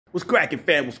What's cracking,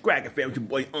 fam? What's cracking, fam? With your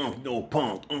boy No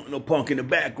Punk. No Punk in the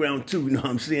background, too. You know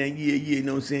what I'm saying? Yeah, you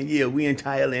know what I'm saying? Yeah, we in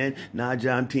Thailand. Nah,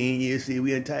 John 10 years. See,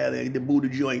 we in Thailand. The Buddha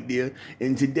joint there.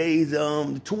 And today's the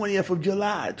 20th of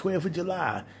July. 20th of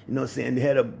July. You know what I'm saying? They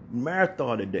had a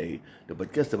marathon today. The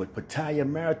Pattaya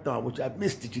marathon, which I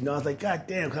missed it. You know, I was like, God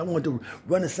damn, because I wanted to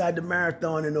run inside the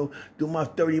marathon and do my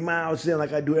 30 miles in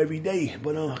like I do every day.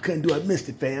 But I couldn't do it. I missed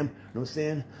it, fam. You know what I'm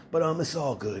saying? But it's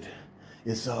all good.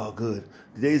 It's all good.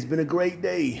 Today's been a great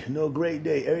day. You know, great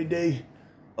day. Every day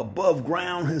above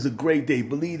ground is a great day.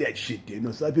 Believe that shit, dude. You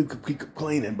know, so a lot of people keep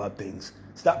complaining about things.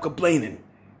 Stop complaining.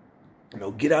 You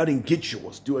know, get out and get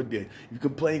yours. Do it there. If you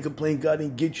complain, go out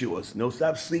and get yours. You know,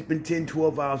 stop sleeping 10,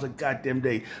 12 hours a goddamn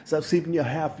day. Stop sleeping your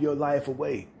half your life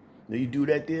away. You know, you do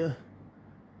that there,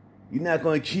 you're not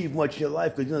going to achieve much in your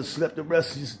life because you're going to sleep the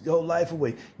rest of your whole life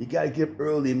away. You got to get up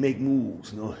early and make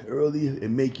moves. You know, early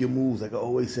and make your moves. Like I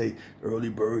always say, early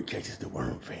bird catches the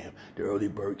worm, fam. The early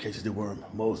bird catches the worm,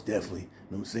 most definitely. You know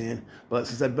what I'm saying? But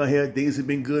since I've been here, things have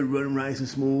been good, running nice and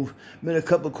smooth. Met a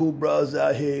couple of cool brothers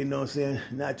out here, you know what I'm saying?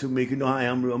 Not too many. You know how I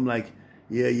am. I'm like,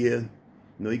 yeah. You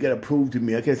know, you got to prove to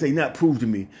me. I can't say not prove to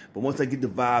me, but once I get the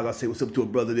vibe, I say what's up to a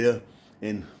brother there.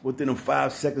 And within them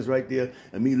 5 seconds right there,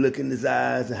 and me looking in his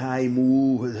eyes and how he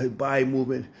move, his body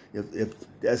movement, if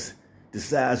that's the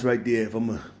size right there, if I'm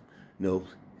going to, you know,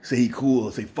 say he cool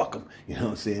or say fuck him, you know what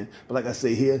I'm saying? But like I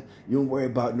say here, you don't worry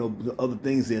about no other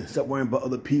things there. Stop worrying about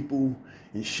other people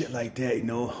and shit like that, you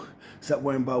know. Stop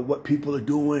worrying about what people are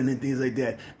doing and things like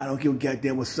that. I don't give a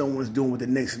goddamn what someone's doing, what the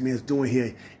next man's doing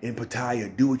here in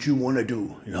Pattaya. Do what you want to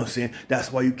do. You know what I'm saying?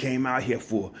 That's why you came out here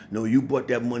for. You know, you bought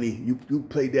that money. You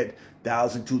paid that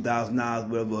 $1,000, $2,000,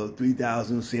 whatever, $3,000, you know what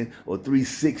I'm saying, or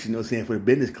 $3,600, you know what I'm saying, for the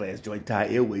business class joint, Thai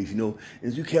Airways, you know.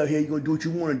 And as you came out here, you're going to do what you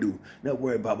want to do. Not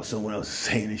worry about what someone else is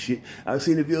saying and shit. I've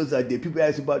seen the videos I did. People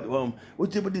ask about,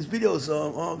 what's up with these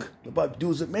videos about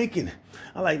dudes that making?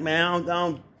 I'm like, man, I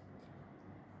don't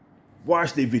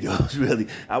watch their videos, really.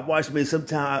 I watch them, and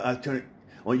sometimes I turn it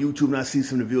on YouTube and I see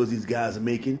some of the videos these guys are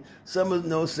making. Some of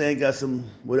them, you know, saying got some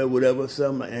whatever.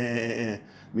 Some,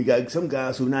 we got some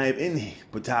guys who not even in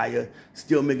Pattaya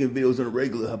still making videos on a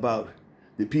regular about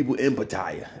the people in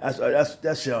Pattaya.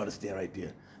 That's your understand right there. You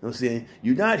know what I'm saying?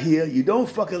 You're not here. You don't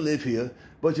fucking live here,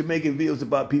 but you're making videos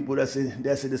about people that's in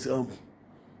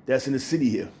the city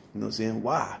here. You know what I'm saying?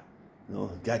 Why? You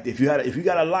know, if you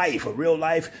got a life, a real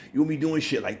life, you won't be doing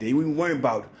shit like that. You won't be worrying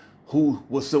about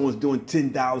what someone's doing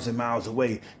 10,000 miles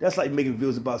away. That's like making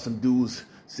videos about some dudes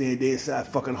saying they inside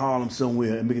fucking Harlem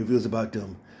somewhere and making videos about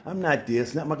them. I'm not there.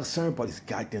 It's not my concern about these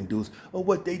goddamn dudes or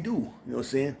what they do. You know what I'm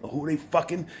saying? Or who they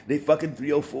fucking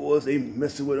 304s. They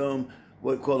messing with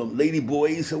what you call them, lady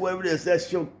boys or whatever it is.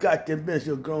 That's your goddamn business.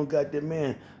 You're a grown goddamn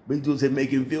man. Big dudes are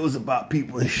making videos about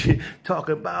people and shit,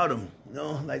 talking about them. You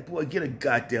know, like, boy, get a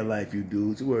goddamn life, you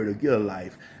dudes. Word, get a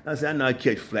life. I know I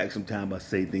catch flack sometimes I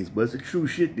say things, but it's the true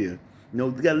shit there. You know,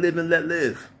 you gotta live and let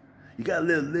live. You gotta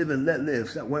live and let live.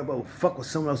 Stop worrying about what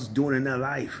someone else is doing in their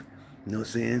life. You know what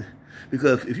I'm saying?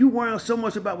 Because if you worry so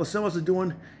much about what someone else is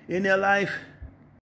doing in their life,